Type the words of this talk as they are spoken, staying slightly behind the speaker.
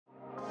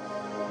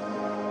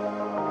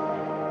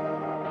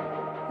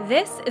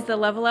This is the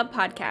Level Up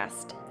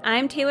Podcast.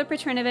 I'm Taylor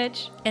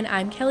Petrinovich. And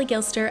I'm Kelley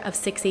Gilster of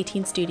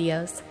 618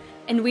 Studios.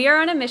 And we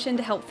are on a mission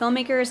to help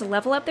filmmakers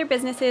level up their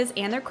businesses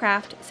and their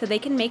craft so they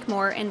can make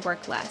more and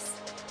work less.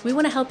 We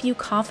want to help you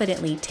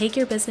confidently take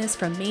your business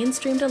from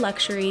mainstream to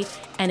luxury,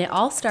 and it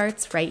all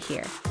starts right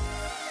here.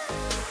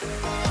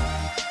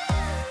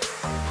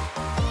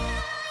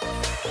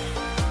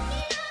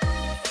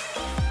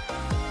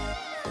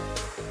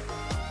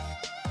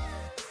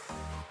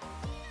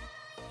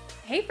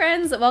 Hey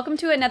friends, welcome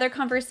to another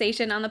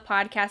conversation on the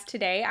podcast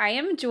today. I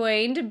am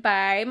joined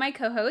by my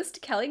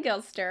co-host, Kelley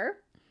Gilster.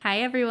 Hi,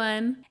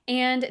 everyone.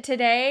 And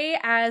today,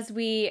 as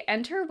we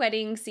enter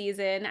wedding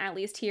season, at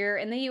least here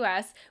in the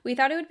US, we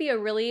thought it would be a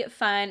really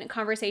fun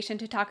conversation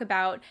to talk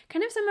about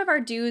kind of some of our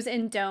do's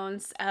and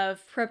don'ts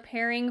of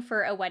preparing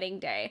for a wedding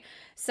day.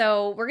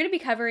 So we're going to be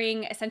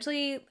covering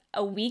essentially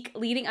a week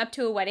leading up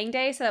to a wedding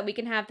day so that we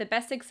can have the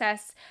best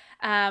success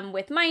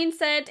with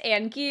mindset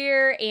and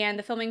gear and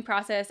the filming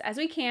process as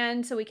we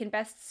can, so we can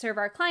best serve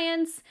our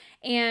clients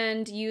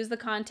and use the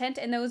content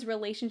and those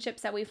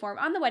relationships that we form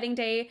on the wedding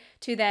day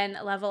to then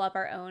level up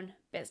our own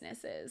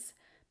businesses.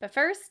 But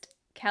first,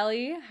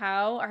 Kelley,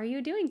 how are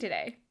you doing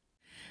today?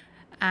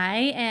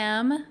 I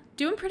am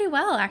doing pretty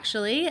well,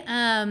 actually.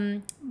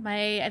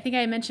 I think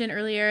I mentioned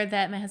earlier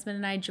that my husband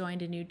and I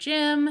joined a new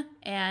gym,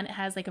 and it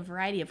has like a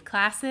variety of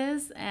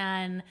classes,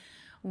 and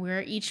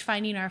we're each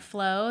finding our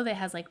flow. That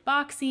has like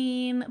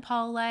boxing,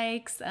 Paul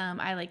likes.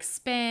 I like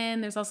spin.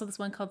 There's also this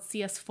one called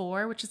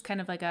CS4, which is kind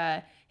of like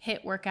a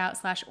HIIT workout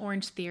 /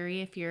 Orange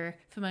Theory, if you're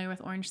familiar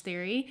with Orange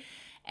Theory.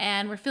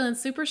 And we're feeling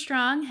super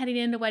strong heading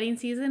into wedding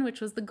season,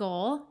 which was the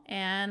goal.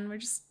 And we're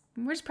just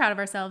proud of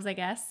ourselves, I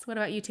guess. What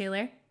about you,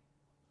 Taylor?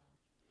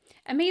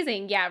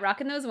 Amazing. Yeah,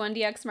 rocking those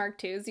 1DX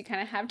Mark IIs, you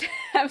kind of have to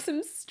have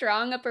some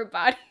strong upper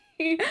body,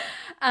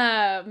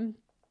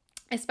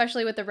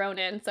 especially with the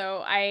Ronin.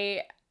 So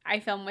I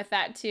film with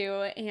that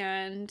too,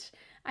 and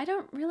I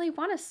don't really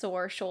want a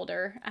sore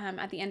shoulder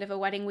at the end of a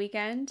wedding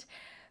weekend.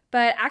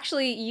 But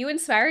actually, you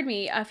inspired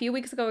me. A few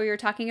weeks ago, we were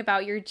talking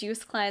about your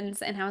juice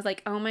cleanse, and I was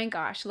like, oh my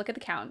gosh, look at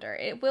the calendar.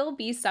 It will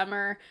be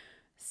summer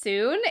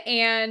soon,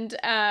 and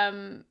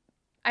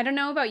I don't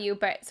know about you,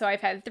 but so I've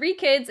had 3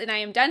 kids, and I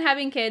am done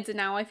having kids, and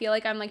now I feel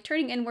like I'm like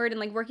turning inward and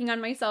like working on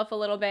myself a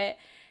little bit.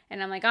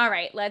 And I'm like, all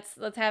right, let's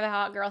have a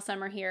hot girl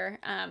summer here.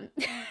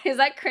 Is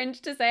that cringe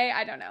to say?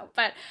 I don't know.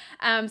 But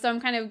so I'm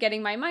kind of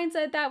getting my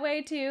mindset that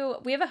way too.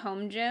 We have a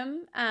home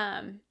gym.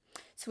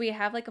 So we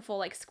have like a full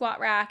like squat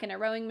rack and a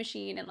rowing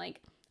machine and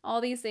like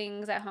all these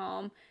things at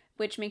home,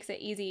 which makes it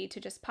easy to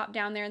just pop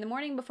down there in the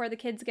morning before the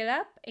kids get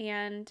up.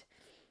 And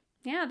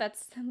yeah,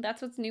 that's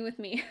what's new with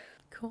me.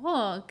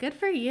 Cool. Good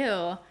for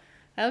you.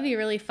 That would be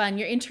really fun.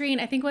 You're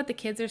entering, I think what the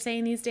kids are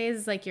saying these days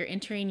is like you're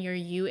entering your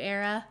you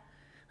era.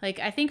 Like,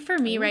 I think for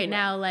me right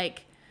now,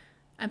 like,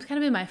 I'm kind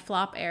of in my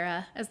flop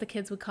era, as the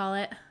kids would call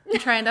it.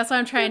 That's why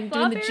I'm trying,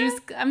 doing the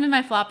juice. I'm in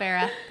my flop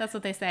era. That's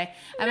what they say.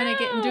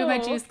 I'm doing my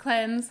juice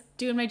cleanse,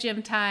 doing my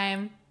gym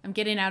time. I'm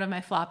getting out of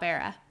my flop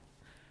era.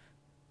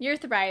 You're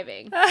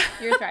thriving.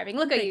 You're thriving.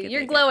 Look at you.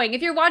 You're glowing.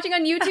 If you're watching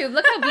on YouTube,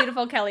 look how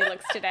beautiful Kelley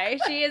looks today.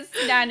 She is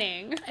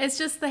stunning. It's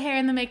just the hair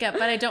and the makeup,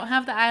 but I don't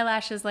have the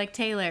eyelashes like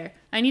Taylor.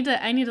 I need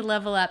to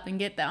level up and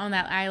get on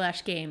that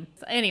eyelash game.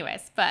 So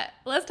anyways, but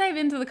let's dive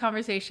into the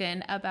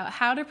conversation about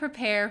how to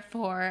prepare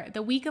for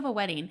the week of a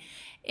wedding.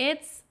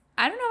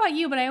 I don't know about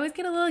you, but I always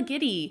get a little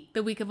giddy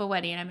the week of a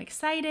wedding. I'm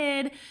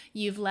excited.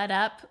 You've led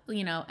up,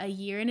 a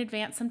year in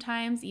advance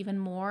sometimes, even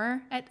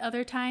more at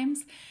other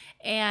times.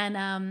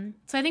 And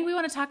so I think we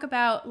want to talk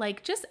about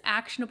like just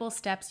actionable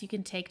steps you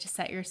can take to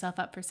set yourself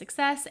up for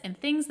success and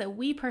things that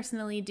we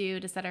personally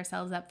do to set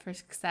ourselves up for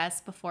success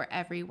before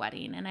every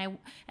wedding.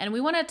 And we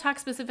want to talk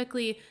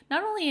specifically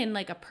not only in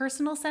like a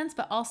personal sense,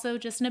 but also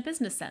just in a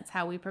business sense,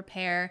 how we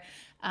prepare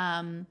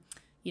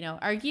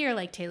our gear,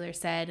 like Taylor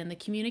said, and the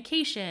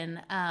communication.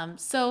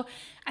 So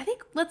I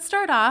think let's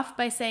start off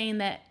by saying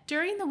that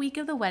during the week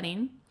of the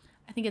wedding,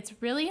 I think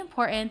it's really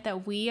important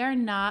that we are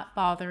not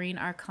bothering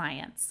our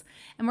clients.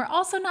 And we're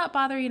also not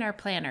bothering our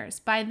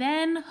planners. By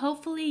then,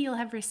 hopefully you'll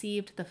have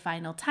received the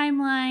final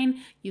timeline,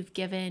 you've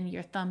given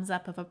your thumbs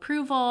up of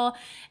approval,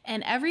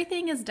 and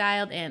everything is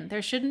dialed in.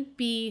 There shouldn't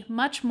be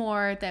much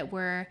more that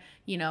we're,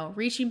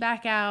 reaching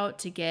back out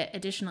to get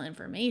additional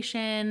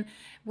information.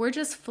 We're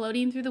just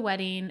floating through the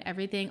wedding.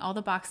 All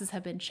the boxes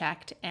have been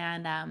checked.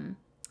 And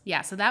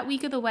so that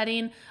week of the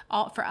wedding,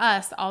 for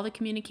us, all the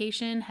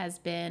communication has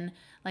been,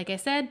 like I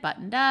said,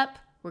 buttoned up.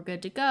 We're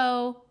good to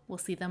go. We'll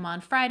see them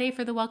on Friday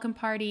for the welcome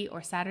party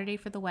or Saturday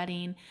for the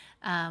wedding.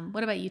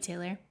 What about you,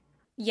 Taylor?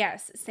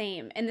 Yes,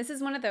 same. And this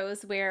is one of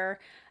those where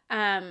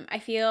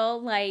I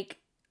feel like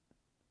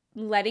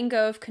letting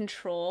go of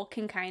control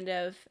can kind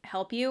of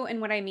help you.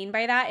 And what I mean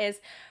by that is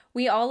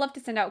we all love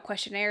to send out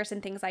questionnaires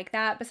and things like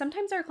that, but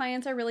sometimes our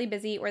clients are really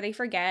busy or they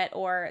forget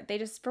or they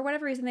just, for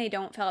whatever reason, they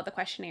don't fill out the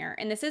questionnaire.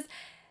 And this is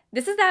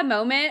this is that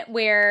moment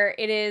where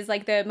it is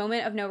like the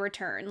moment of no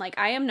return. Like,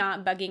 I am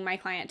not bugging my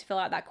client to fill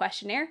out that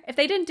questionnaire. If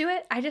they didn't do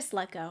it, I just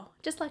let go.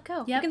 Just let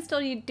go. Yep. You can still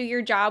do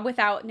your job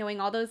without knowing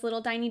all those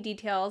little tiny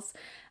details.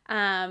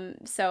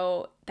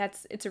 So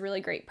it's a really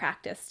great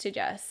practice to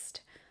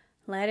just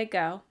let it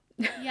go.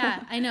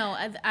 Yeah, I know.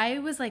 I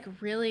was like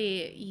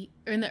really,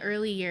 in the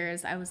early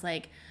years, I was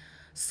like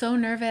so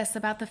nervous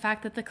about the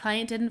fact that the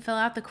client didn't fill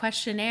out the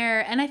questionnaire.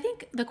 And I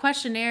think the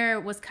questionnaire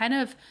was kind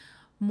of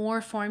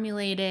more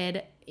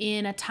formulated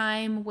in a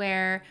time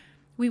where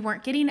we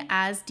weren't getting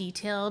as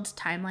detailed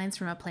timelines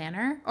from a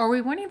planner, or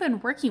we weren't even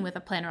working with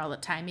a planner all the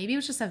time. Maybe it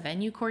was just a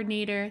venue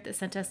coordinator that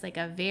sent us like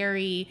a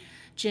very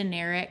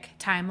generic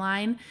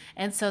timeline.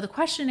 And so the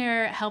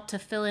questionnaire helped to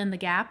fill in the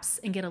gaps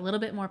and get a little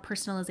bit more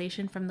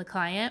personalization from the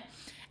client.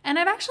 And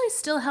I've actually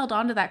still held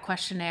on to that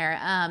questionnaire.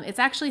 It's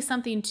actually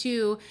something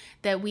too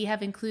that we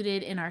have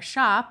included in our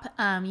shop.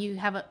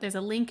 There's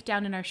a link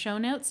down in our show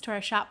notes to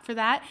our shop for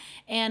that.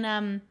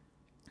 And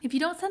if you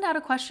don't send out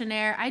a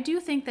questionnaire, I do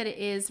think that it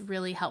is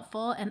really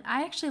helpful. And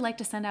I actually like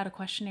to send out a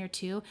questionnaire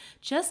too,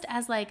 just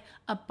as like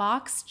a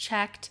box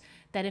checked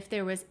that if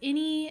there was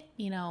any,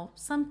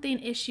 something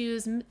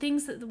issues,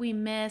 things that we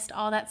missed,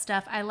 all that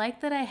stuff, I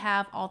like that I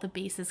have all the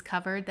bases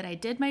covered, that I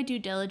did my due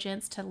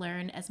diligence to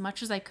learn as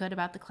much as I could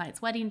about the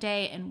client's wedding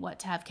day and what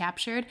to have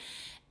captured.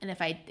 And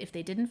if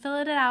they didn't fill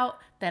it out,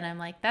 then I'm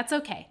like, that's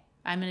okay.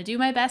 I'm going to do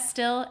my best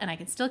still, and I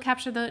can still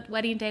capture the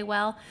wedding day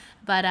well.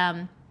 But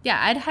yeah,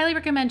 I'd highly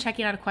recommend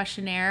checking out a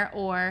questionnaire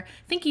or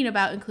thinking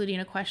about including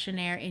a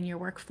questionnaire in your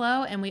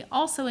workflow. And we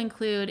also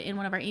include in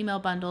one of our email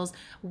bundles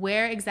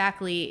where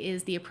exactly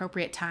is the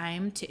appropriate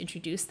time to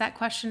introduce that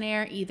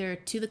questionnaire, either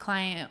to the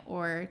client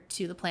or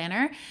to the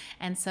planner.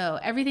 And so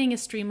everything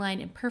is streamlined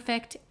and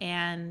perfect.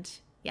 And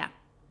yeah.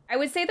 I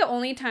would say the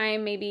only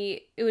time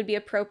maybe it would be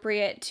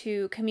appropriate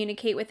to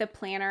communicate with a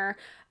planner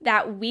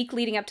that week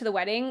leading up to the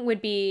wedding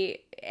would be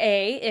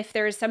if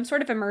there's some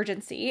sort of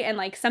emergency and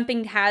like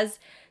something has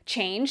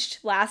changed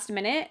last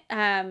minute,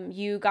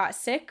 you got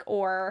sick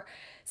or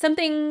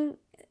something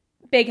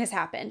big has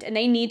happened and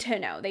they need to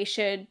know. They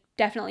should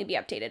definitely be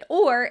updated.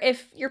 Or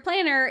if your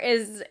planner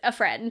is a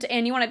friend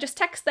and you want to just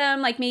text them,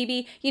 like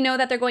maybe you know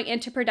that they're going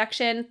into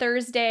production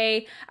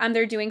Thursday,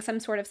 they're doing some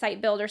sort of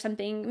site build or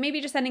something, maybe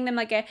just sending them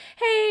like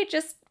hey,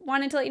 just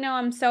wanted to let you know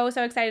I'm so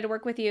excited to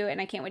work with you and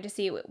I can't wait to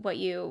see what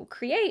you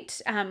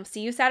create.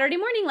 See you Saturday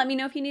morning. Let me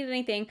know if you need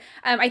anything.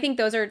 I think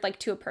those are like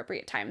two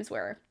appropriate times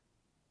where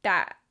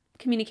that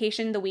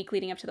communication the week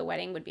leading up to the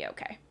wedding would be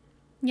okay.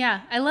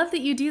 Yeah, I love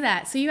that you do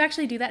that. So you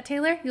actually do that,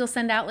 Taylor? You'll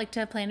send out like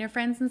to planner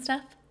friends and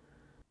stuff?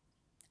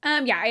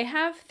 Yeah, I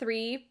have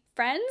 3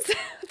 friends,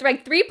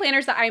 like 3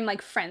 planners that I'm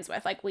like friends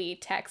with. Like we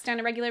text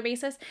on a regular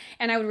basis,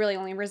 and I would really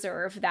only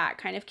reserve that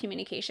kind of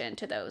communication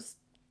to those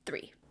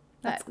 3.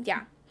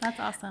 Yeah.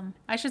 That's awesome.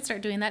 I should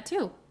start doing that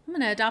too. I'm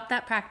going to adopt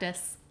that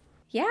practice.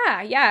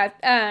 Yeah.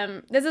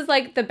 This is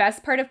like the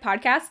best part of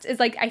podcasts is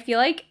like, I feel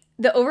like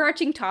the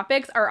overarching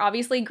topics are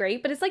obviously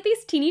great, but it's like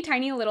these teeny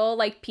tiny little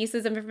like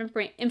pieces of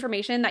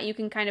information that you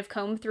can kind of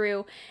comb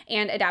through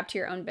and adapt to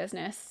your own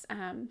business.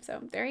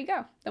 So there you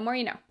go. The more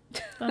you know.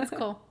 That's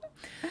cool.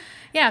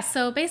 Yeah.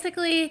 So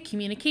basically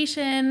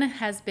communication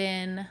has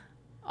been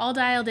all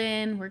dialed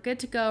in. We're good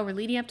to go. We're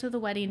leading up to the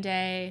wedding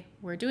day.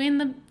 We're doing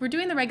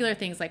the regular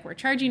things, like we're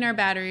charging our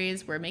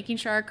batteries. We're making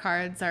sure our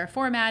cards are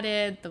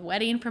formatted. The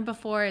wedding from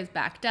before is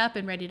backed up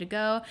and ready to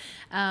go.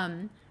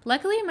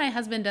 Luckily, my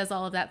husband does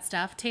all of that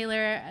stuff.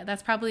 Taylor,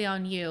 that's probably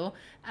on you.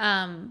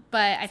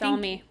 But I think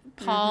me.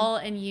 Paul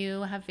and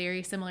you have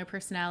very similar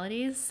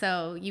personalities,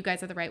 so you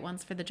guys are the right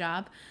ones for the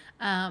job.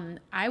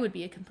 I would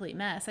be a complete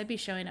mess. I'd be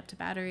showing up to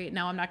battery.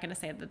 No, I'm not going to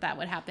say that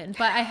would happen.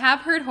 But I have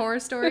heard horror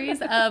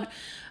stories of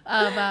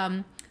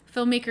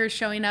filmmakers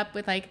showing up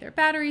with like their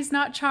batteries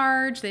not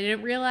charged. They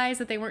didn't realize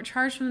that they weren't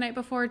charged from the night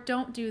before.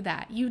 Don't do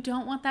that. You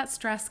don't want that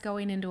stress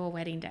going into a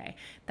wedding day.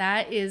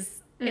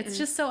 It's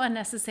just so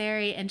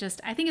unnecessary, and just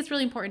I think it's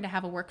really important to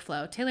have a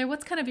workflow. Taylor,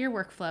 what's kind of your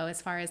workflow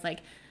as far as like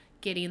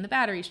getting the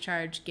batteries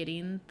charged,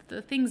 getting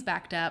the things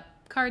backed up,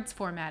 cards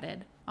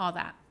formatted, all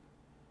that?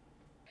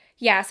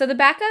 Yeah, so the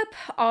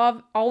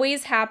backup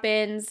always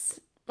happens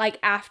like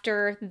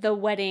after the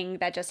wedding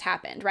that just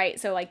happened, right?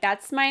 So like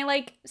that's my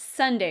like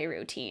Sunday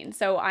routine.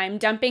 So I'm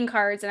dumping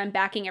cards and I'm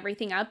backing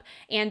everything up.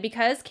 And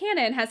because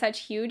Canon has such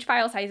huge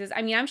file sizes,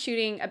 I mean, I'm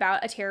shooting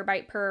about 1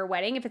 terabyte per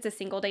wedding if it's a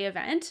single day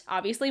event,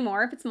 obviously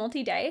more if it's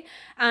multi-day.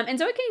 And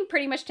so it can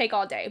pretty much take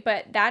all day,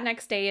 but that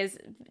next day is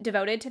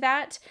devoted to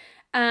that.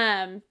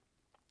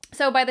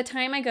 So by the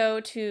time I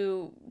go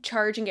to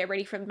charge and get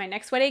ready for my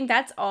next wedding,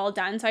 that's all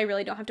done. So I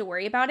really don't have to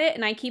worry about it.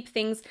 And I keep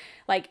things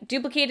like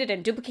duplicated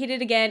and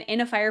duplicated again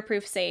in a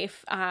fireproof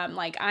safe.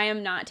 Like I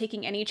am not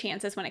taking any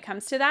chances when it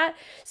comes to that.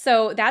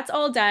 So that's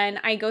all done.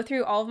 I go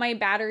through all of my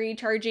battery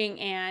charging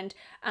and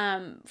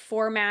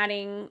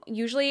formatting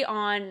usually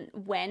on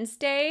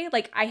Wednesday.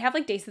 Like I have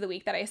like days of the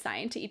week that I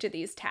assign to each of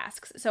these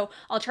tasks. So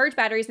I'll charge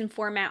batteries and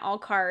format all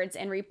cards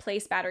and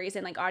replace batteries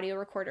and like audio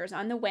recorders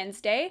on the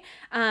Wednesday.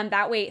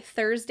 That way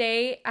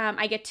Thursday,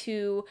 I get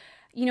to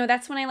you know,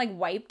 that's when I like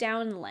wipe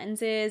down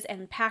lenses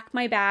and pack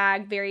my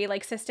bag very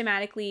like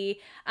systematically.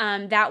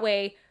 That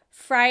way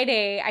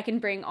Friday I can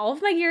bring all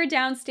of my gear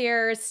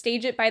downstairs,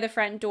 stage it by the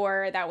front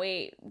door. That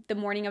way the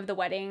morning of the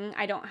wedding,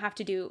 I don't have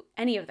to do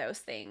any of those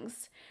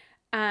things.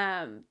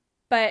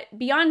 But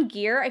beyond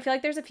gear, I feel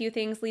like there's a few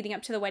things leading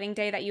up to the wedding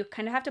day that you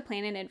kind of have to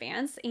plan in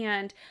advance.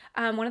 And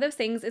one of those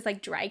things is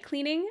like dry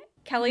cleaning.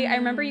 Kelley, I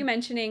remember you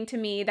mentioning to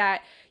me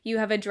that you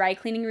have a dry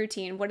cleaning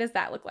routine. What does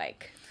that look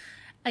like?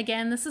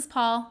 Again, this is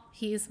Paul.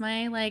 He's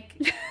my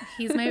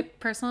he's my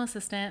personal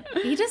assistant.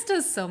 He just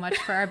does so much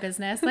for our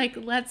business. Like,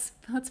 let's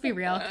be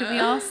real. Can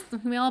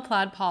we all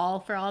applaud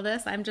Paul for all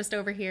this? I'm just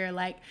over here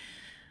like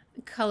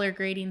color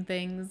grading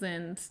things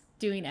and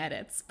doing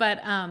edits, but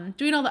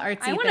doing all the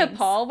artsy things. I want a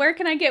Paul. Where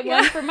can I get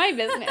one for my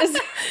business?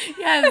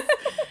 Yes.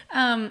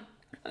 I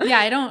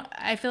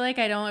feel like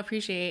I don't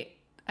appreciate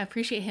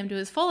him to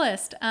his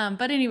fullest.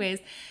 But anyways,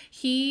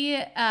 he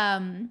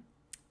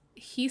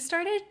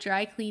started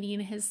dry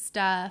cleaning his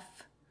stuff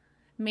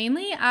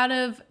mainly out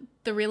of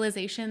the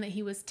realization that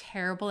he was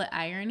terrible at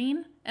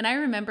ironing. And I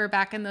remember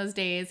back in those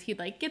days, he'd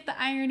like get the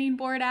ironing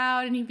board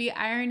out and he'd be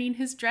ironing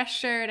his dress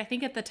shirt. I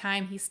think at the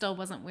time he still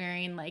wasn't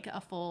wearing like a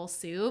full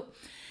suit.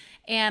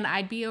 And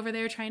I'd be over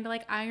there trying to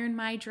like iron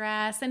my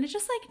dress, and it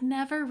just like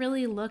never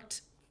really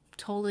looked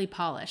totally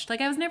polished.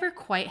 Like I was never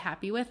quite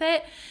happy with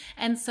it.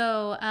 And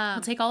so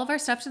we'll take all of our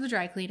stuff to the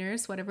dry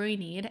cleaners, whatever we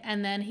need,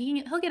 and then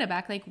he'll get it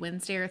back like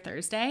Wednesday or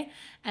Thursday.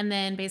 And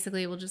then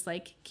basically we'll just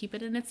like keep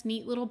it in its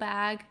neat little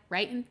bag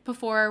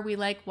before we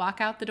like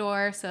walk out the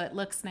door, so it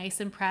looks nice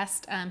and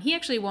pressed. He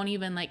actually won't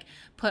even like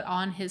put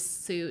on his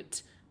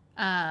suit,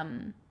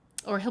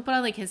 or he'll put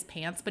on like his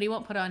pants, but he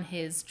won't put on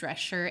his dress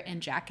shirt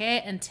and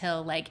jacket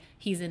until like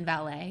he's in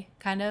valet,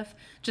 kind of,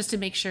 just to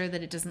make sure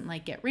that it doesn't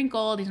like get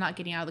wrinkled. He's not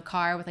getting out of the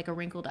car with like a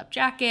wrinkled up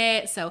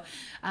jacket. So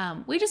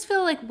we just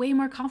feel like way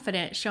more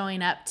confident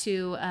showing up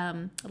to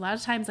a lot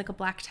of times like a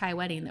black tie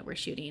wedding that we're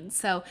shooting.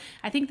 So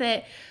I think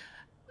that,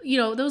 you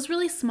know, those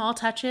really small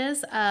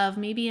touches of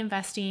maybe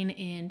investing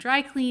in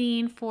dry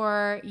cleaning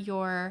for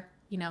your,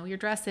 you know, your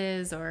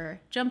dresses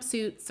or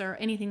jumpsuits or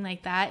anything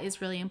like that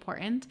is really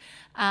important.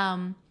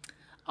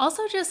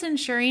 Also just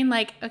ensuring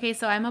like, okay,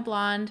 so I'm a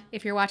blonde.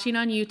 If you're watching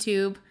on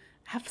YouTube,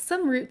 I have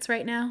some roots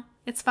right now.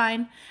 It's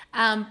fine.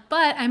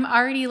 But I'm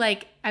already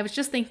like, I was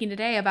just thinking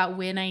today about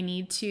when I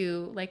need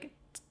to like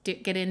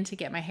get in to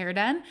get my hair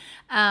done.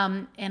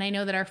 And I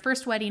know that our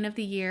first wedding of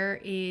the year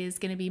is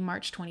going to be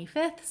March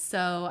 25th.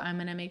 So I'm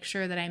going to make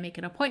sure that I make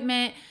an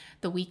appointment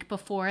the week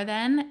before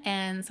then.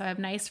 And so I have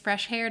nice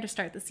fresh hair to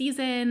start the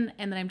season.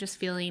 And then I'm just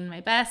feeling my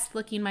best,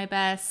 looking my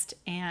best.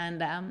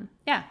 And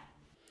yeah.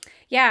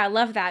 Yeah, I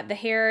love that. The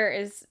hair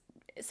is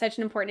such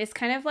an important, it's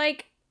kind of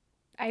like,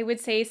 I would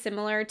say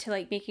similar to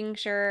like making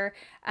sure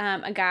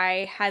a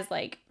guy has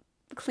like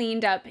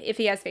cleaned up if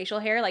he has facial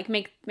hair, like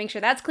make sure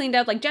that's cleaned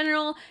up. Like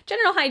general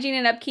hygiene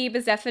and upkeep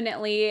is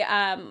definitely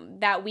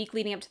that week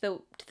leading up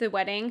to the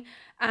wedding.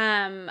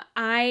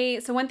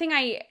 So one thing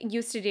I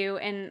used to do,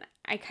 and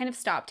I kind of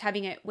stopped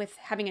having it with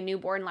having a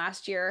newborn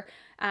last year.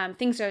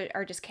 Things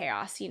are just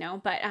chaos, you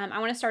know, but I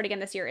want to start again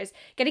this year, is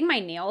getting my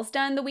nails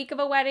done the week of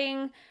a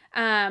wedding.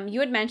 You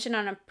had mentioned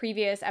on a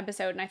previous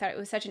episode, and I thought it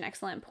was such an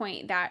excellent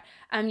point, that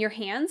your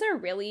hands are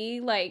really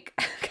like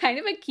kind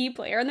of a key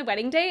player on the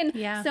wedding day.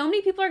 And so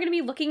many people are going to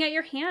be looking at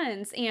your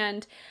hands.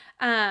 And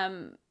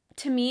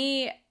to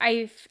me,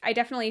 I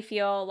definitely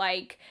feel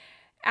like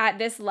at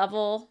this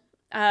level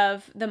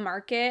of the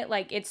market,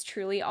 like it's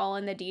truly all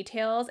in the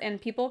details, and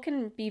people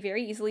can be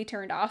very easily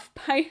turned off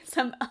by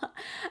some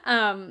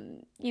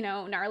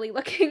gnarly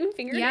looking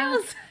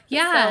fingernails.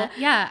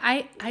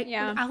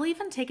 I'll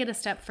even take it a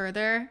step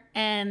further,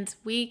 and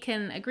we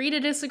can agree to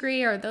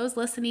disagree, or those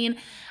listening.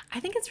 I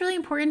think it's really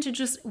important to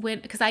just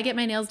because I get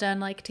my nails done,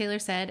 like Taylor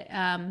said,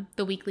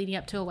 the week leading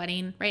up to a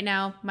wedding. Right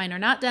now mine are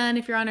not done.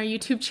 If you're on our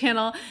YouTube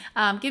channel,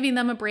 giving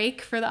them a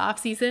break for the off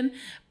season,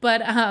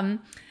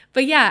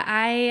 but yeah,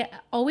 I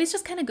always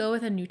just kind of go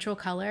with a neutral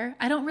color.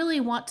 I don't really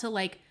want to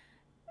like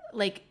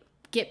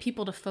get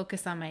people to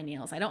focus on my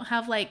nails. I don't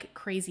have like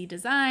crazy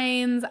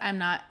designs. I'm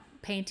not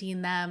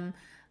painting them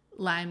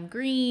lime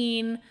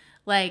green.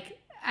 Like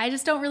I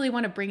just don't really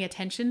want to bring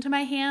attention to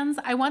my hands.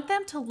 I want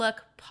them to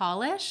look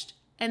polished,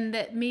 and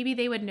that maybe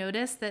they would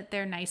notice that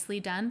they're nicely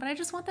done, but I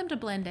just want them to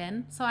blend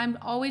in. So I'm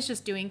always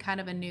just doing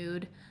kind of a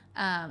nude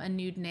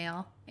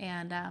nail.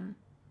 And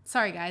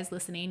sorry guys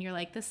listening, you're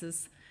like, this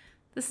is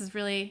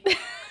really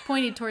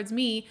pointed towards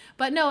me.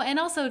 But no, and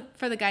also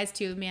for the guys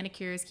too,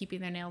 manicures,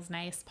 keeping their nails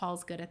nice.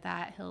 Paul's good at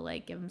that. He'll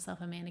like give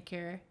himself a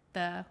manicure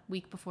the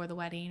week before the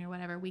wedding or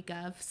whatever, week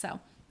of. So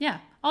yeah,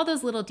 all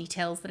those little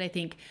details that I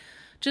think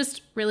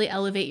just really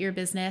elevate your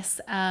business,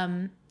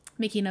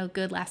 making a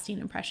good lasting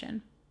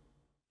impression.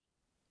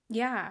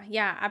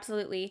 Yeah,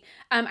 absolutely.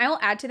 I will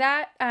add to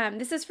that.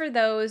 This is for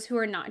those who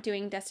are not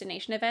doing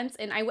destination events,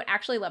 and I would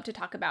actually love to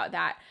talk about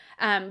that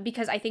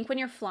because I think when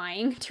you're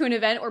flying to an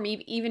event, or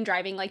maybe even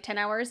driving like 10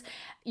 hours,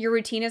 your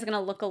routine is going to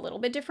look a little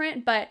bit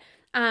different. But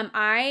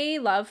I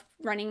love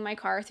running my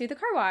car through the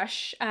car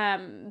wash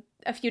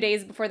a few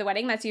days before the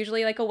wedding. That's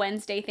usually like a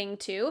Wednesday thing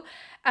too.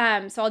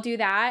 So I'll do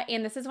that.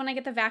 And this is when I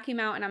get the vacuum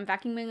out and I'm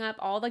vacuuming up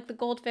all like the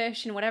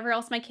goldfish and whatever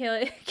else my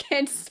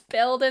kids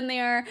spilled in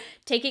there.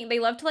 They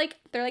love to like,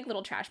 they're like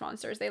little trash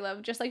monsters. They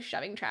love just like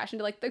shoving trash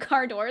into like the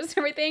car doors and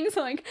everything.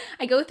 So like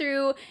I go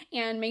through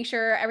and make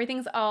sure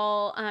everything's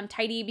all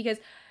tidy, because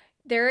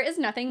there is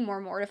nothing more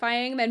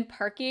mortifying than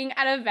parking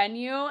at a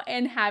venue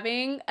and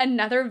having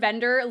another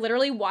vendor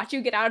literally watch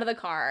you get out of the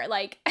car.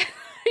 Like,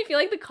 I feel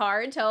like the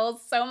car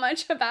tells so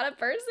much about a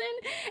person,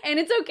 and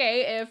it's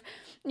okay if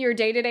your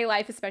day-to-day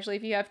life, especially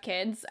if you have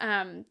kids,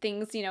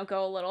 things, you know,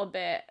 go a little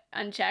bit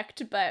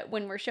unchecked. But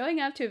when we're showing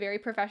up to a very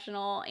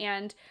professional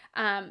and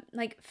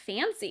like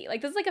fancy,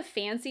 like this is like a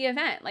fancy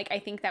event, like I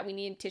think that we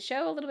need to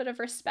show a little bit of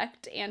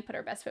respect and put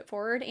our best foot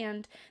forward,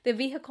 and the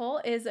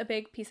vehicle is a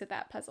big piece of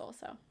that puzzle.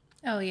 So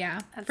oh yeah,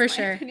 that's for my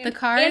sure. opinion. The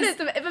cars. And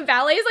if a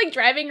valet is like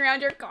driving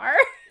around your car,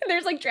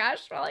 there's like trash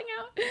falling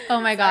out. Oh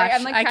my gosh,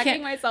 I'm like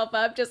cracking myself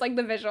up just like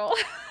the visual.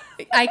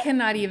 I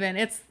cannot even.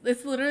 It's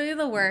literally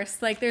the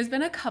worst. Like there's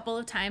been a couple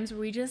of times where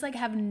we just like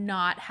have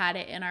not had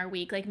it in our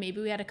week. Like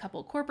maybe we had a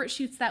couple corporate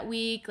shoots that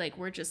week. Like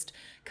we're just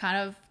kind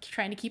of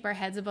trying to keep our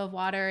heads above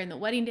water, and the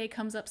wedding day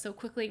comes up so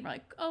quickly. And we're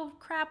like, oh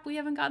crap, we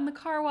haven't gotten the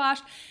car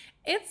washed.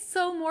 It's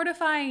so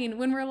mortifying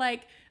when we're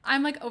like,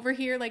 I'm like over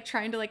here like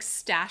trying to like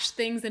stash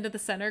things into the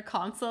center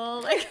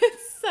console. Like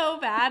it's so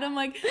bad. I'm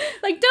like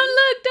don't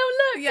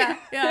look. Yeah.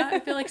 I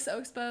feel like so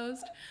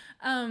exposed.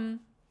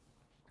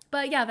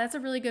 But yeah, that's a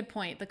really good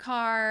point. The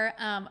car.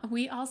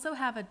 We also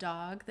have a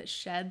dog that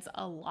sheds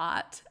a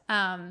lot.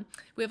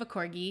 We have a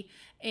corgi,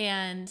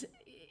 and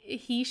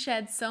he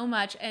sheds so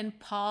much. And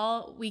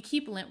Paul, we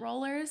keep lint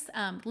rollers.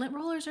 Lint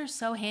rollers are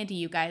so handy,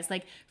 you guys.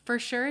 Like for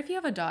sure, if you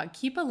have a dog,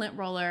 keep a lint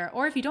roller,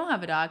 or if you don't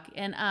have a dog,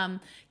 and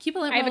keep a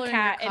lint roller in your car.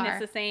 I have a cat, and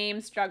it's the same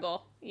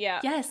struggle.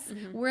 Yeah. Yes,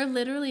 we're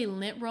literally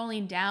lint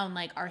rolling down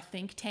like our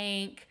think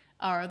tank,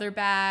 our other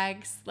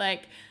bags,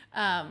 like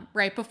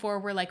right before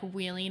we're like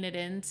wheeling it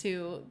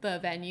into the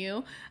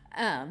venue.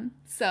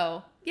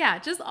 So yeah,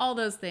 just all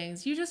those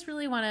things. You just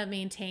really want to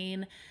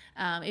maintain,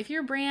 if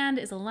your brand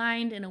is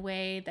aligned in a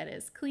way that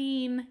is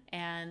clean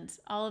and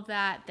all of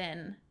that,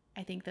 then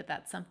I think that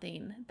that's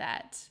something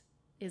that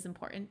is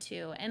important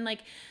too. And like,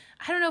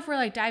 I don't know if we're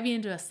like diving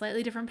into a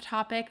slightly different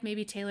topic.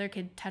 Maybe Taylor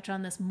could touch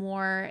on this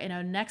more in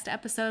a next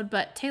episode.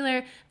 But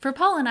Taylor, for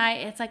Paul and I,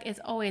 it's like, it's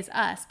always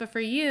us. But for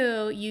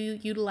you, you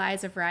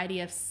utilize a variety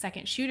of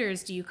second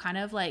shooters. Do you kind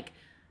of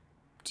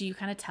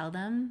tell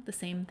them the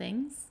same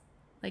things?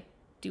 Like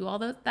do all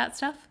that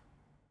stuff?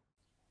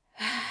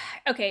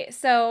 Okay,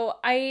 so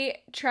I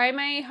try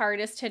my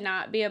hardest to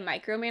not be a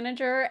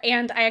micromanager,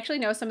 and I actually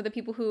know some of the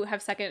people who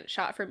have second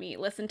shot for me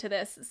listen to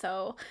this,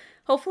 so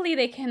hopefully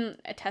they can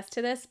attest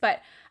to this.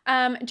 But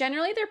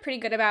generally they're pretty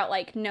good about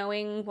like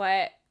knowing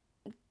what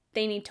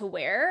they need to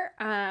wear.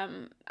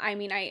 I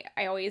mean,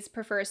 I always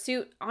prefer a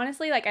suit.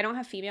 Honestly, like I don't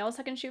have females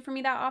second shoot for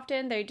me that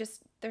often.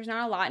 There's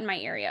not a lot in my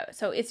area,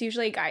 so it's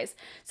usually guys.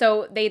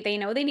 So they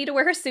know they need to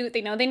wear a suit.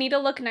 They know they need to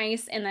look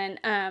nice, and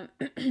then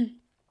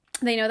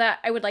they know that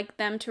I would like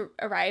them to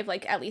arrive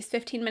like at least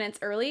 15 minutes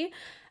early.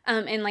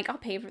 And like I'll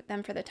pay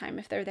them for the time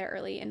if they're there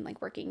early and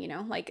like working, you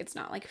know, like it's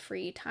not like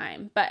free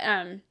time. But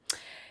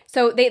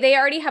so they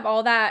already have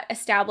all that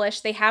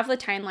established. They have the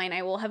timeline.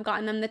 I will have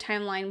gotten them the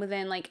timeline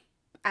within like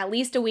at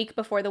least a week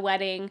before the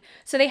wedding.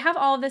 So they have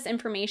all of this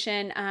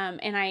information.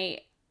 And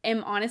I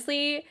am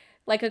honestly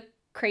like a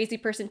crazy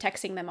person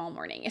texting them all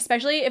morning,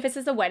 especially if this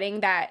is a wedding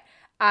that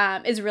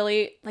is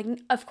really like,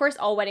 of course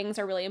all weddings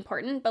are really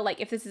important, but like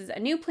if this is a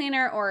new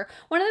planner or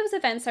one of those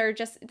events are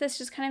just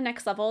kind of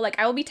next level, like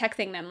I will be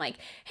texting them like,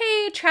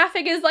 hey,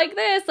 traffic is like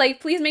this,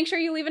 like please make sure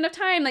you leave enough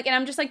time, like, and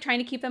I'm just like trying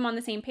to keep them on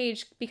the same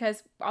page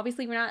because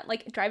obviously we're not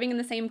like driving in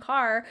the same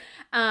car.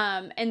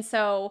 And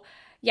so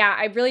yeah,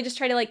 I really just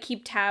try to like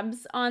keep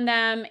tabs on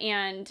them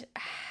and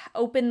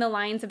open the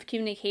lines of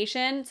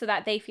communication so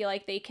that they feel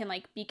like they can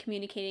like be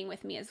communicating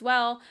with me as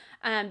well.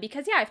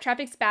 Because yeah, if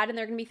traffic's bad and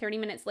they're gonna be 30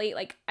 minutes late,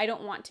 like I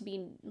don't want to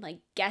be like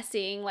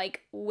guessing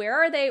like where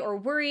are they or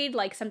worried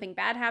like something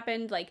bad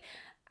happened. Like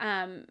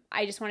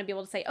I just want to be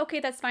able to say, okay,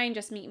 that's fine,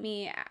 just meet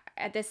me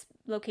at this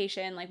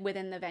location like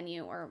within the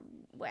venue or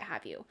what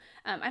have you.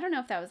 I don't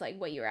know if that was like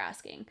what you were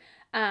asking.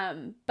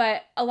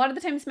 But a lot of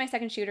the times my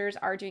second shooters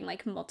are doing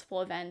like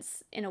multiple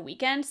events in a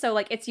weekend. So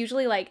like it's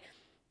usually like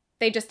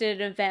they just did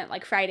an event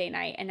like Friday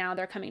night and now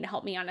they're coming to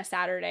help me on a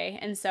Saturday.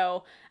 And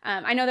so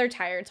I know they're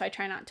tired, so I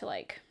try not to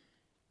like,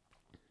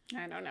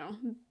 I don't know,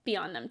 be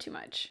on them too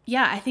much.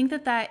 Yeah, I think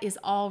that is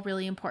all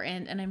really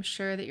important. And I'm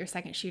sure that your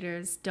second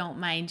shooters don't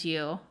mind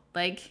you,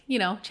 like, you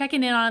know,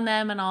 checking in on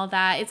them and all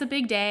that. It's a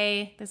big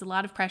day. There's a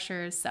lot of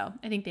pressures. So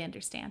I think they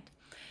understand.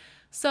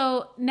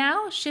 So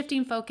now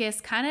shifting focus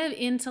kind of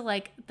into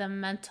like the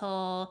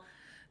mental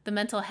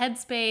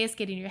headspace,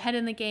 getting your head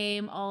in the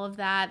game, all of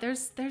that.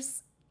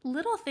 There's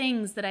little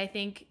things that I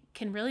think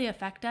can really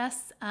affect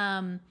us.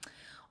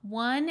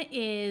 One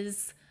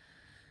is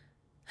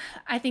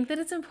I think that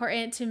it's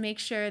important to make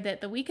sure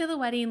that the week of the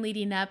wedding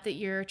leading up, that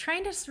you're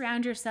trying to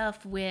surround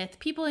yourself with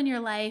people in your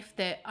life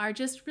that are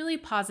just really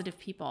positive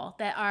people,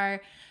 that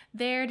are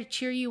there to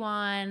cheer you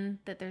on,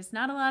 that there's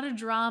not a lot of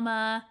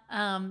drama,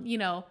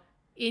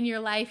 in your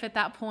life at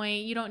that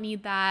point. You don't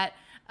need that.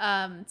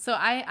 So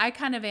I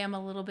kind of am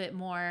a little bit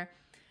more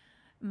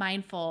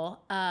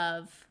mindful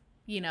of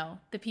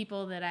the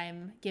people that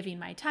I'm giving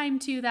my time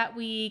to that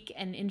week,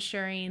 and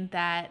ensuring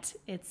that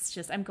it's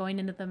just I'm going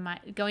into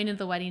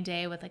the wedding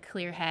day with a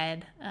clear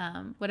head.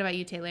 What about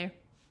you, Taylor?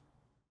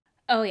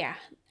 Oh yeah.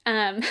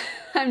 I'm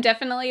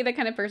definitely the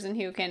kind of person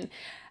who can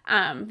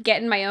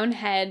get in my own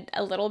head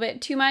a little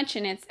bit too much,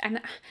 and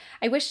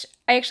I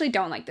actually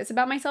don't like this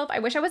about myself. I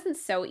wish I wasn't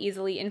so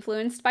easily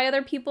influenced by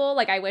other people.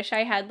 Like I wish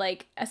I had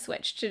like a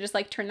switch to just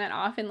like turn that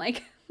off and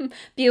like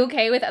be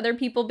okay with other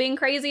people being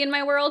crazy in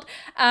my world.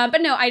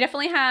 But no, I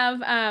definitely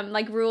have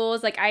like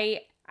rules. Like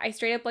I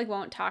straight up like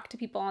won't talk to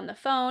people on the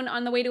phone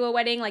on the way to a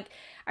wedding. Like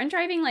I'm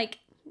driving like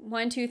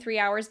 1, 2, 3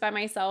 hours by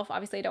myself.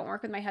 Obviously I don't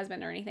work with my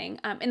husband or anything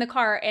in the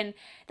car, and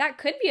that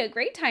could be a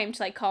great time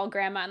to like call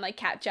grandma and like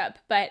catch up.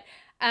 But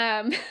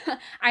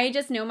I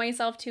just know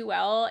myself too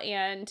well,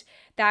 and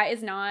that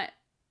is not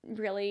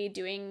really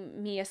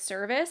doing me a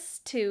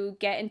service to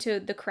get into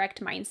the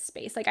correct mind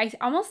space. Like I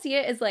almost see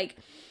it as like,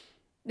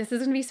 this is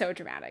going to be so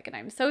dramatic, and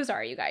I'm so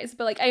sorry, you guys,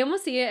 but like I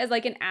almost see it as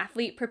like an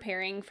athlete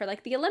preparing for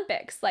like the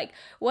Olympics. Like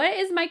what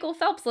is Michael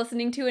Phelps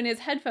listening to in his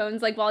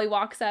headphones like while he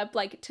walks up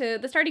like to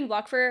the starting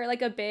block for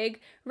like a big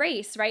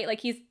race, right?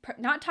 Like he's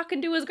not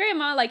talking to his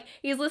grandma, like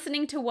he's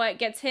listening to what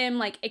gets him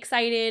like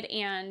excited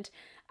and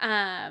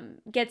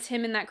gets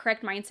him in that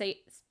correct mindset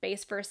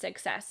space for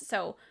success.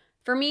 So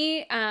for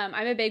me,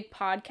 I'm a big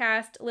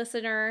podcast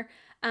listener.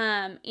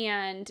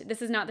 And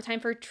this is not the time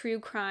for true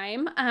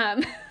crime.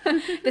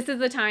 This is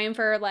the time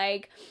for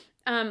like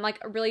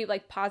a really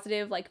like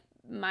positive, like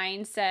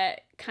mindset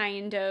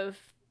kind of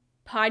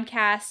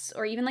podcasts,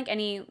 or even like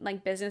any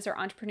like business or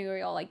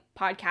entrepreneurial like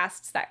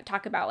podcasts that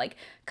talk about like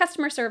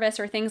customer service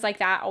or things like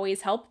that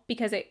always help,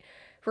 because it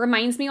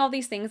reminds me all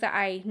these things that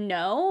I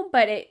know,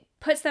 but it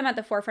puts them at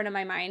the forefront of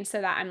my mind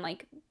so that I'm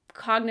like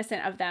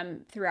cognizant of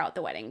them throughout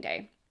the wedding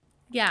day.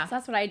 Yeah. So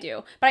that's what I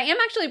do. But I am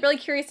actually really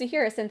curious to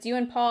hear, since you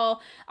and Paul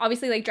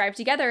obviously like drive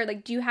together,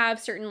 like do you have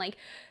certain like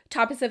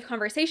topics of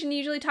conversation you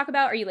usually talk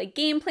about? Are you like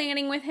game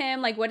planning with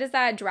him? Like what does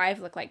that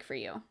drive look like for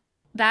you?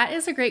 That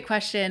is a great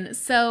question.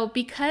 So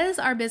because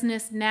our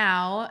business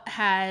now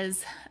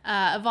has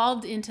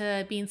evolved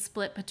into being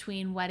split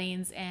between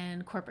weddings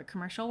and corporate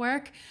commercial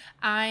work,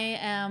 I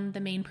am the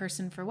main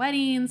person for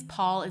weddings.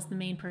 Paul is the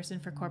main person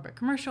for corporate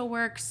commercial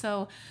work.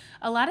 So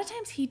a lot of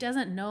times he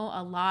doesn't know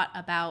a lot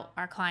about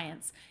our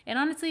clients. And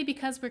honestly,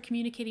 because we're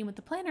communicating with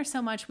the planner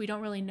so much, we don't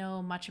really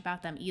know much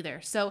about them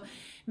either. So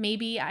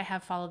maybe I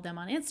have followed them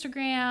on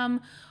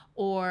Instagram,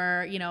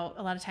 or,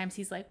 a lot of times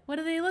he's like, what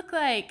do they look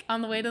like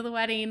on the way to the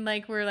wedding?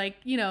 Like, we're like,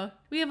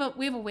 we have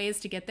a ways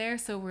to get there.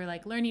 So we're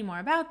like learning more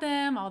about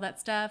them, all that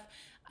stuff.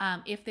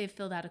 If they've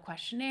filled out a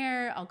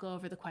questionnaire, I'll go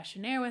over the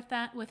questionnaire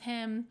with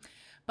him.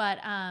 But,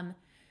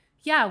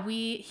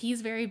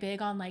 he's very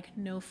big on like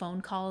no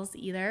phone calls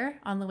either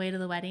on the way to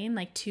the wedding,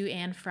 like to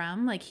and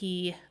from. Like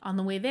on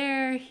the way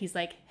there, he's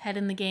like head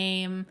in the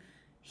game.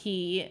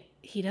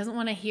 He doesn't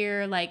want to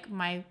hear like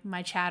my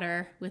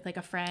chatter with like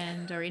a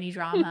friend or any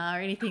drama or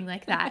anything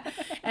like that.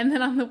 And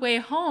then on the way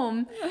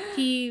home,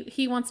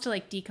 he wants to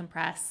like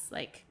decompress.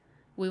 Like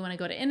we want to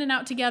go to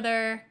In-N-Out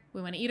together.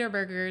 We want to eat our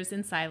burgers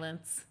in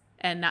silence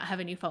and not have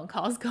any phone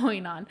calls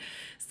going on.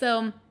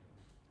 So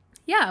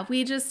yeah,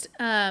 we just,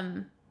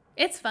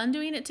 it's fun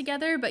doing it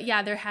together, but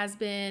yeah,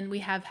 we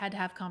have had to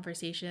have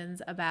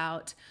conversations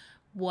about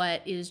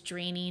what is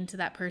draining to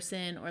that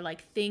person, or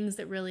like things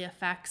that really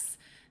affects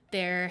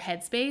their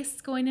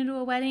headspace going into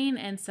a wedding.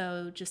 And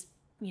so just,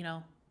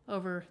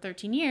 over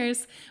 13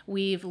 years,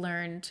 we've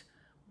learned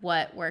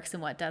what works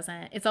and what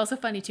doesn't. It's also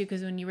funny too,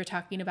 because when you were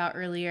talking about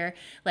earlier,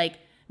 like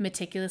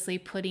meticulously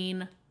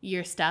putting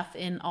your stuff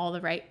in all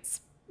the right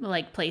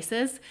like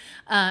places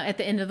at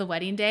the end of the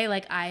wedding day,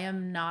 like I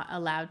am not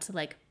allowed to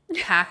like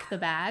pack the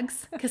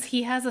bags, because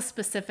he has a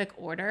specific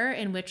order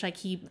in which like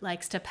he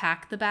likes to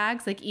pack the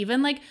bags, like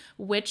even like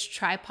which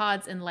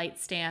tripods and light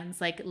stands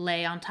like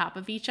lay on top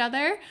of each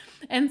other.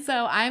 And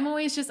so I'm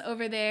always just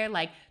over there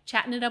like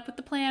chatting it up with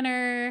the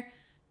planner,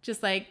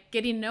 just like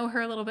getting to know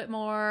her a little bit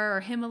more,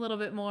 or him a little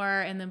bit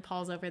more, and then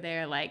Paul's over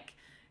there like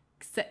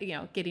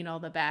getting all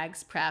the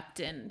bags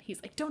prepped, and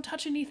he's like, don't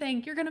touch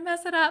anything, you're gonna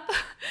mess it up.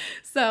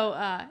 So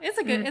it's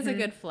a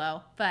good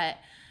flow. But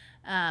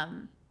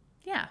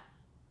yeah.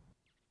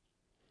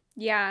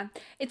 Yeah,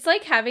 it's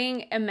like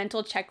having a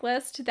mental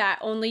checklist that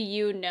only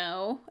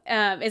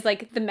is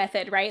like the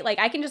method, right? Like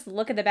I can just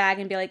look at the bag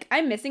and be like,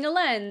 I'm missing a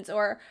lens,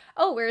 or,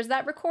 oh, where's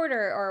that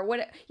recorder, or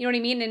what, you know what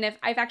I mean? And if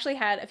I've actually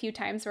had a few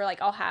times where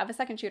like I'll have a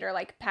second shooter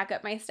like pack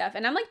up my stuff,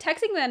 and I'm like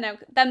texting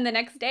them the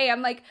next day.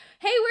 I'm like,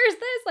 hey, where's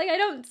this? Like I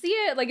don't see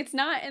it. Like it's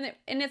not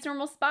in its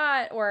normal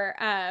spot, or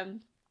I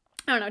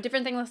don't know,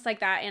 different things like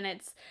that. And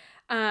it's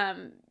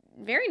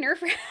very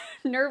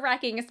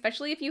nerve-wracking,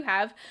 especially if you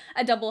have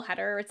a double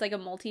header or it's like a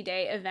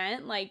multi-day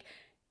event. Like,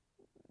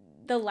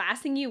 the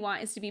last thing you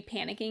want is to be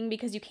panicking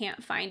because you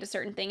can't find a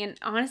certain thing. And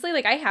honestly,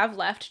 like, I have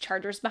left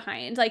chargers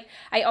behind. Like,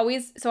 I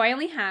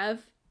only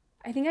have,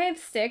 I think I have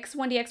 6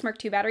 1DX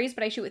Mark II batteries,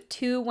 but I shoot with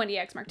 2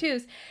 1DX Mark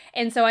IIs.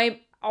 And so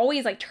I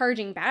always like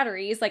charging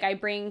batteries. Like, I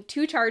bring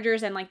 2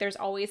 chargers and like there's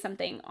always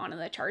something on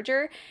the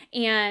charger.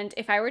 And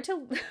if I were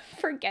to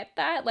forget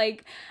that,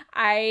 like,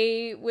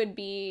 I would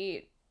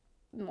be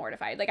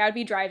mortified. Like, I would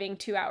be driving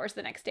 2 hours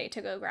the next day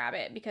to go grab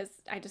it because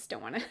I just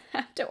don't want to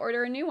have to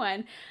order a new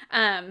one.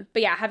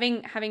 But yeah,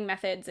 having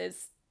methods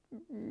is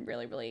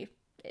really, really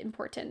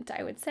important,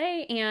 I would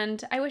say.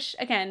 And I wish,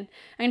 again,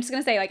 I'm just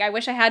gonna say, like, I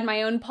wish I had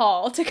my own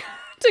Paul to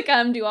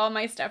come do all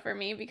my stuff for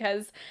me,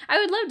 because I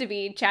would love to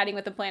be chatting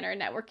with the planner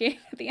and networking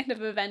at the end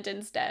of an event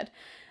instead.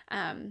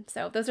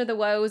 So those are the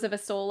woes of a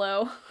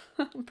solo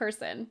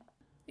person.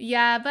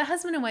 Yeah, but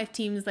husband and wife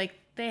teams, like,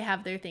 they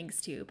have their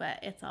things too, but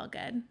it's all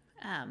good.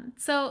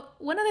 So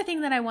one other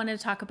thing that I wanted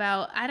to talk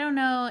about, I don't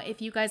know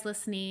if you guys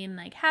listening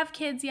like have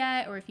kids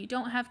yet, or if you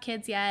don't have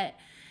kids yet.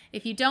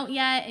 If you don't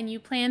yet and you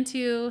plan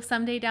to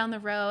someday down the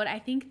road, I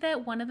think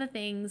that one of the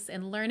things,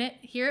 and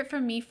hear it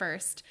from me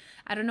first.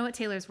 I don't know what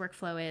Taylor's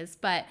workflow is,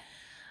 but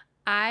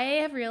I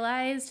have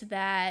realized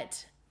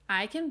that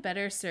I can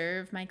better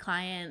serve my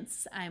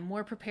clients. I'm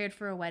more prepared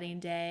for a wedding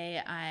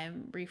day.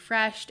 I'm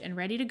refreshed and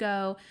ready to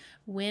go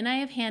when I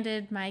have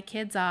handed my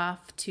kids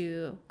off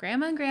to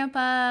grandma and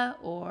grandpa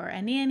or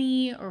a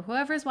nanny or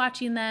whoever's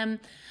watching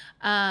them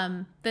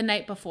the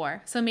night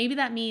before. So maybe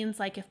that means,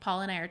 like, if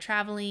Paul and I are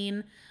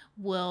traveling,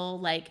 we'll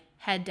like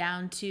head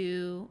up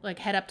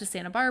to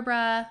Santa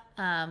Barbara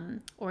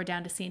or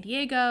down to San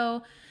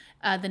Diego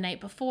the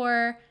night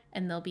before,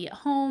 and they'll be at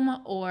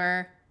home,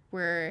 or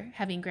we're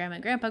having grandma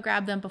and grandpa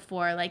grab them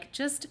before. Like,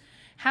 just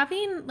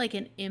having like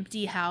an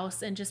empty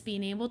house and just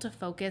being able to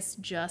focus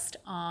just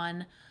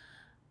on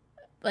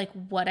like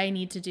what I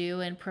need to do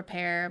and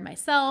prepare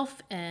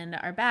myself and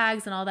our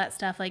bags and all that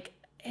stuff. Like,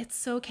 it's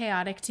so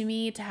chaotic to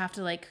me to have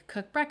to like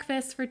cook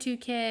breakfast for 2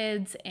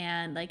 kids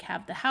and like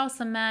have the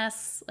house a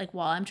mess like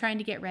while I'm trying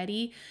to get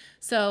ready.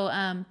 So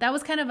that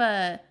was kind of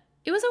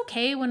it was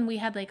okay when we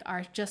had like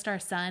our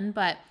son,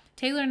 but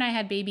Taylor and I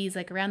had babies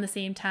like around the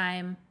same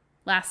time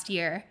last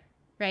year,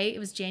 right? It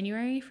was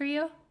January for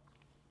you?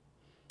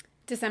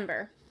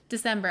 December.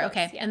 Close,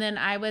 okay. Yeah. And then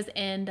I was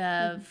and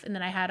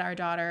then I had our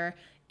daughter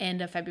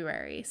end of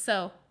February.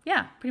 So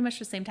yeah, pretty much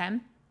the same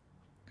time.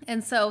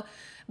 And so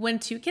when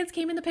 2 kids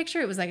came in the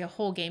picture, it was like a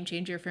whole game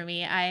changer for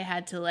me. I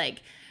had to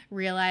like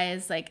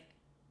realize like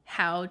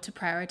how to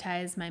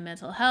prioritize my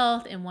mental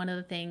health. And one of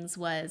the things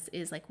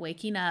is like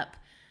waking up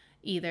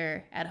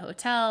either at a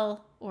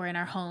hotel or in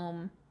our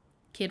home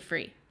kid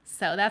free.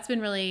 So that's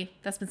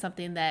been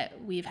something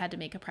that we've had to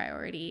make a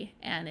priority,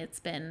 and it's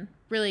been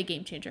really a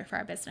game changer for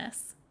our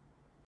business.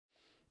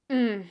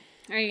 I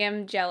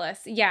am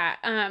jealous. Yeah.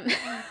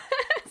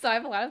 So I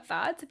have a lot of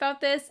thoughts about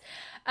this.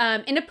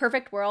 In a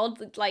perfect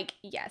world, like,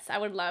 yes, I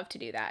would love to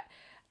do that.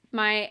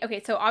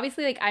 So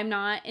obviously, like, I'm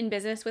not in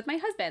business with my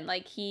husband.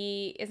 Like,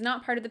 he is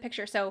not part of the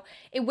picture. So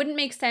it wouldn't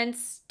make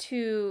sense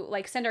to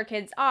like send our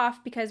kids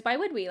off, because why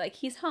would we? Like,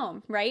 he's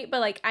home, right? But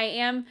like, I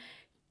am,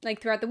 like,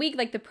 throughout the week,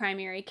 like the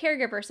primary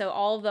caregiver. So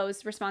all of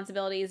those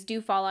responsibilities do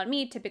fall on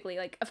me typically.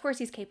 Like, of course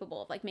he's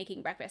capable of like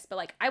making breakfast, but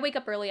like I wake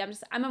up early.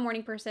 I'm a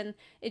morning person.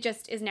 It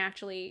just is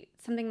naturally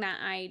something that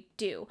I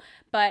do.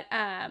 But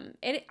I'm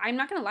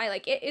not going to lie.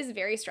 Like, it is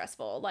very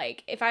stressful.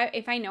 Like, if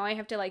I know I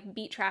have to like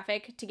beat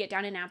traffic to get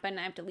down to Napa and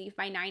I have to leave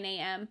by 9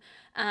 a.m.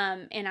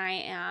 And I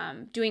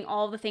am doing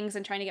all the things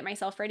and trying to get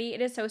myself ready,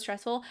 it is so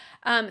stressful.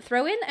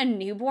 Throw in a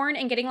newborn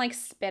and getting like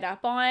spit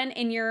up on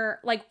in your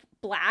like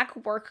black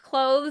work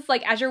clothes,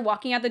 like as you're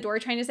walking out the door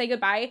trying to say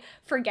goodbye,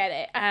 forget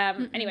it.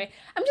 Anyway,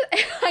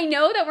 I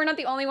know that we're not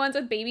the only ones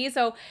with babies.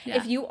 So yeah.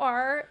 If you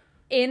are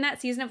in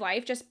that season of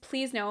life, just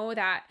please know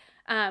that,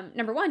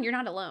 number one, you're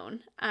not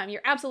alone.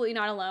 You're absolutely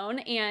not alone.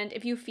 And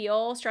if you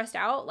feel stressed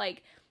out,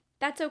 like,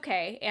 that's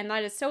okay. And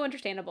that is so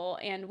understandable.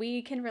 And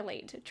we can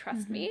relate,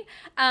 trust me.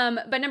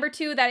 But number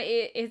two, that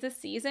it is a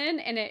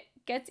season and it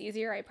gets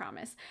easier, I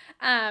promise.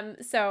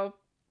 So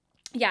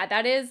yeah,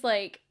 that is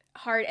like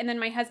hard. And then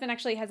my husband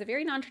actually has a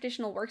very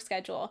non-traditional work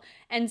schedule.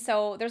 And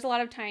so there's a lot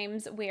of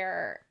times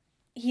where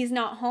he's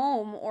not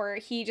home, or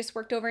he just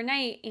worked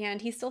overnight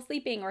and he's still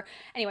sleeping, or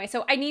anyway.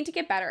 So I need to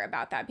get better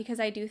about that, because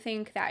I do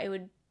think that it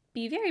would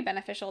be very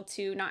beneficial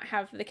to not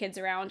have the kids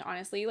around,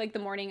 honestly, like the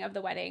morning of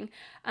the wedding.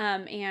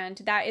 And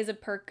that is a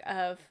perk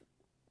of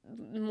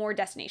more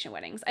destination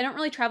weddings. I don't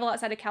really travel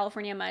outside of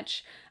California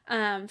much.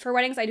 For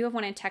weddings, I do have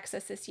one in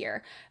Texas this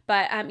year,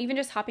 but even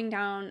just hopping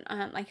down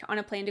like on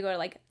a plane to go to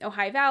like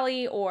Ojai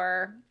Valley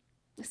or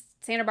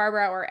Santa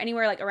Barbara or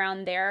anywhere like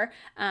around there,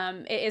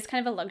 it is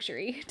kind of a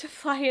luxury to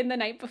fly in the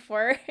night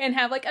before and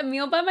have like a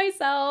meal by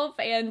myself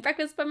and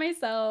breakfast by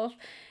myself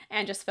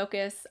and just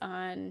focus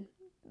on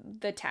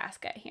the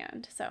task at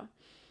hand. So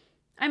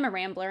I'm a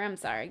rambler. I'm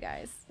sorry,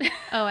 guys.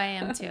 Oh, I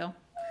am too.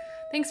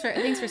 Thanks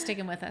for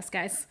sticking with us,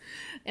 guys,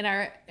 in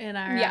our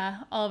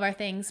all of our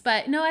things.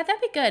 But no,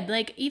 that'd be good.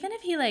 Like, even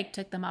if he like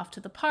took them off to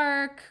the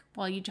park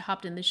while you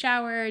hopped in the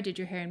shower, did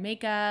your hair and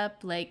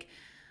makeup, like,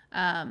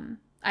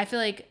 I feel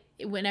like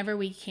whenever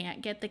we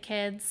can't get the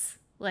kids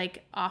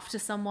like off to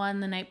someone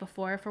the night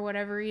before for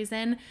whatever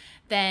reason,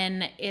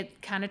 then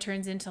it kind of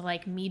turns into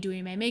like me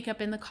doing my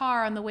makeup in the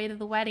car on the way to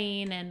the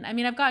wedding. And I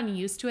mean, I've gotten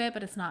used to it,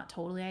 but it's not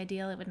totally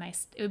ideal. It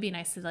would be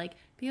nice to like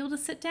be able to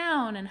sit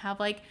down and have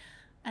like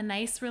a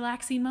nice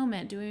relaxing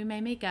moment doing my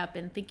makeup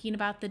and thinking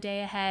about the day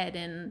ahead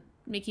and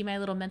making my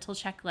little mental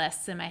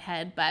checklists in my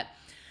head. But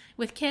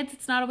with kids,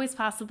 it's not always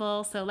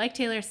possible. So like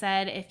Taylor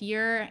said, if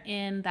you're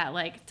in that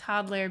like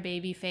toddler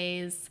baby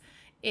phase,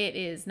 it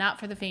is not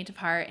for the faint of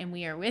heart, and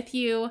we are with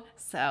you.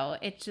 So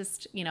it's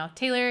just, you know,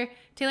 Taylor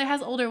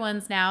has older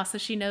ones now, so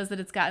she knows that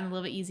it's gotten a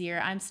little bit easier.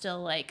 I'm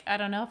still like, I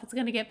don't know if it's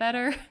going to get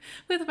better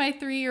with my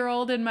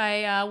 3-year-old and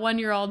my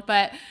 1-year-old,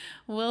 but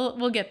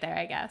we'll get there,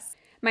 I guess.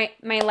 My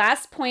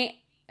last point,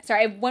 sorry,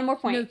 I have one more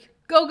point.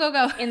 No,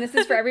 go. And this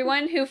is for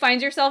everyone who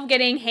finds yourself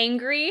getting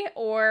hangry,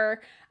 or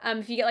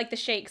if you get like the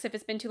shakes, if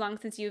it's been too long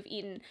since you've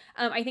eaten.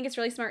 I think it's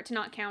really smart to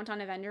not count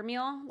on a vendor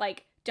meal.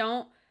 Like,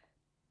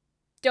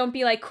 don't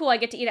be like, cool, I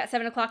get to eat at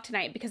 7 o'clock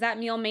tonight, because that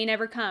meal may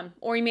never come,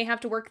 or you may have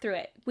to work through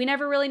it. We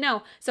never really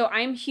know. So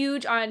I'm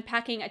huge on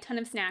packing a ton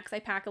of snacks. I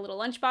pack a little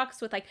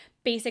lunchbox with like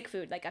basic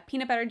food, like a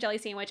peanut butter jelly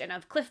sandwich and a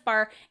Cliff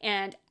Bar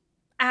and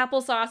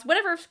applesauce,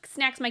 whatever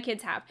snacks my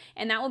kids have.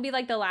 And that will be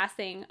like the last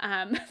thing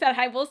that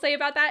I will say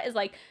about that is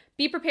like,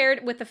 be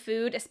prepared with the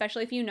food,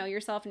 especially if you know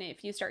yourself and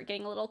if you start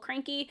getting a little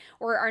cranky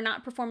or are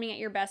not performing at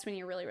your best when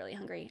you're really, really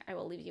hungry. I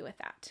will leave you with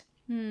that.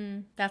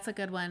 That's a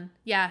good one.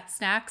 Yeah,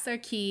 snacks are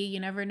key. You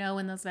never know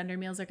when those vendor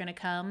meals are going to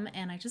come.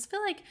 And I just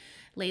feel like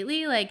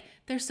lately, like,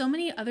 there's so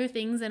many other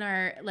things in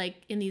our,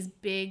 like, in these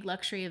big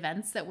luxury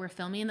events that we're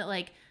filming that,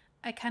 like,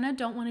 I kind of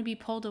don't want to be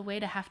pulled away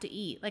to have to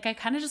eat. Like, I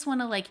kind of just want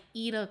to, like,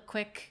 eat a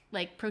quick,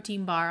 like,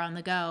 protein bar on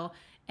the go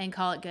and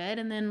call it good.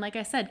 And then, like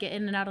I said, get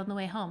in and out on the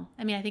way home.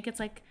 I mean, I think it's,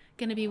 like,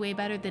 going to be way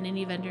better than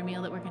any vendor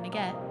meal that we're going to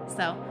get.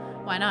 So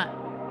why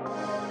not?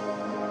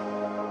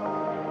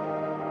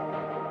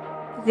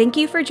 Thank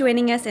you for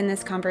joining us in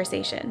this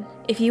conversation.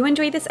 If you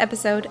enjoyed this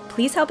episode,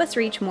 please help us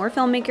reach more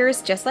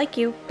filmmakers just like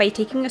you by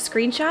taking a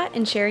screenshot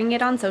and sharing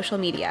it on social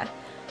media.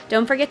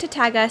 Don't forget to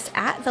tag us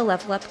at The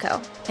Level Up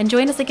Co. And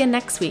join us again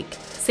next week,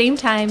 same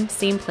time,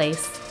 same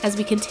place, as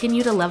we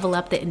continue to level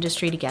up the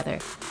industry together.